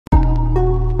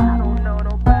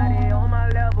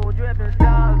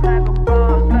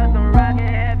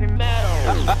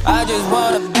just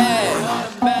want a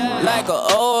bag, like an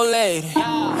old lady.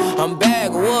 I'm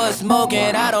backwoods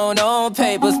smoking, I don't own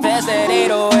papers. Pass that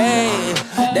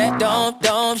 808, that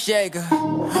don't shaker.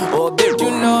 Oh bitch, you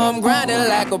know I'm grinding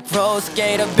like a pro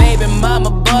skater. Baby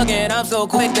mama bugging, I'm so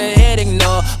quick to hit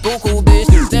ignore. Buku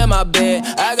bitches in my bed,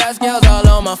 I got scales all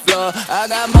on my floor. I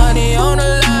got money on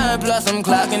the line, plus I'm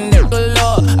clocking it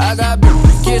galore. I got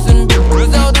bitches kissing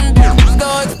bitches, all them bitches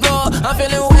go explore. I'm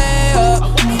feeling way up,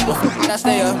 I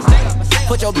stay up.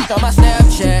 Put your bitch on my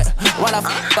Snapchat while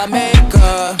I make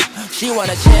her. She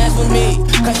want a chance with me,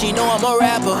 cause she know I'm a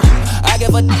rapper. I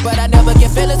give a but I never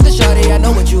get feelings to shorty, I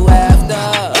know what you after.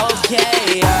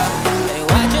 Okay, they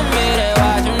watching me, they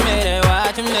watching me, they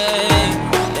watching me.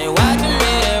 They watching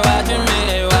me, they watching me,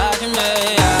 they watching me.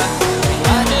 They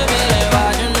watching me, they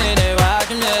watching me, they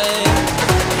watching me.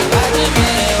 They watching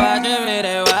me, they watching me,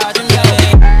 they watching me.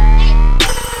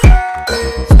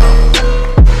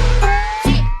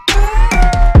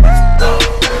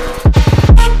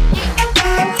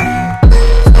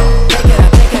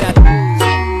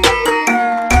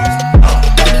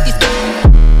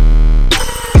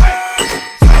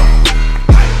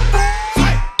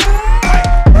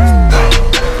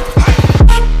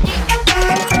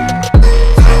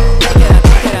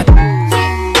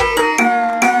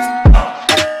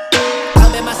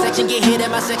 Get hit in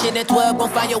my section at 12, gon'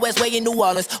 find your ass way in New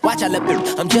Orleans. Watch out,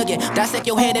 I'm jugging, dissect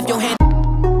your head if your hand.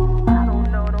 I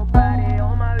don't know nobody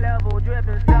on my level,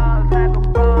 dripping stars like a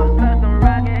boss, plus I'm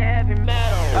rocking heavy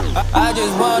metal. I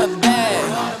just want a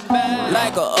bag,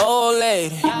 like an old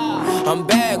lady. I'm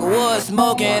backwoods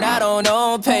smoking, I don't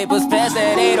own papers. Pass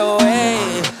that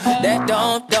 808, that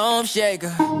don't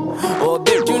shaker. Oh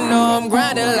bitch, you know I'm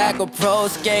grinding like a pro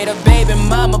skater. Baby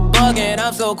mama bugging,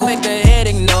 I'm so quick to hit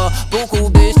ignore. Buku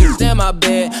bitches in my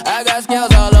bed, I got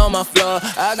scales all on my floor.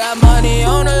 I got money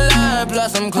on the line,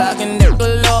 plus I'm clocking it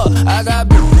galore. I got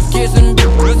bitches kissing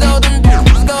bitches, all them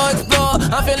bitches go explore.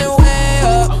 I'm feeling way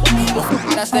up,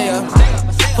 I stay up.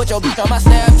 Put your bitch on my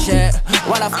Snapchat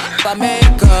while I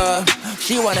make her.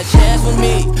 She want a chance with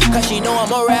me, cause she know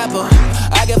I'm a rapper.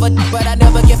 I give a but I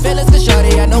never get feelings to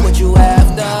shorty, I know what you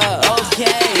after.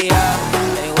 Okay,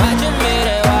 they watching me,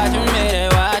 they watching me, they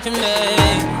watching me.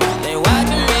 They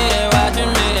watching me, they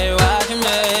watching me, they watching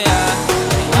me.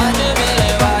 They watching me,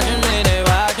 they watching me, they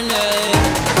watching me.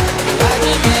 They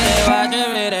watching me, they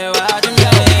watching me, they watching me.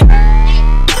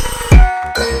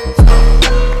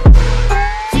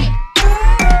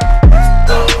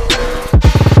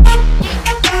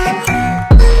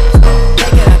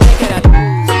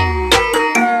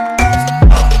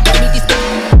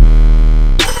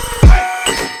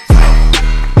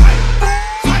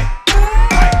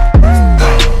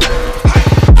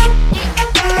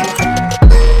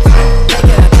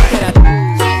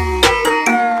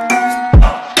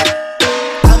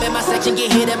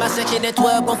 Get hit in my section at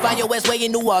 12, gon' find your ass way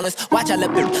in New Orleans. Watch out,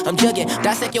 I'm jugging,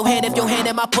 dissect your hand if your hand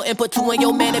in my put two in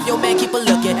your man if your man keep a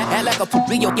looking. Act like a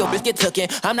poopy, your bitch get tookin'.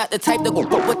 I'm not the type to go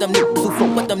fuck with them niggas who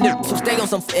fuck with them niggas who stay on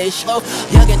some fish. Oh,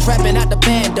 young and trapping out the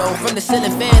bando, from the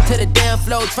ceiling fan to the damn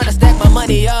floor, tryna stack my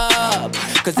money up,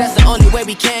 cause that's the only way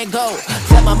we can go.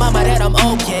 Tell my mama that I'm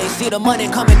okay, see the money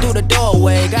coming through the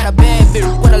doorway. Got a bad bitch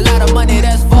with a lot of money,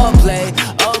 that's foreplay.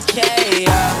 Okay,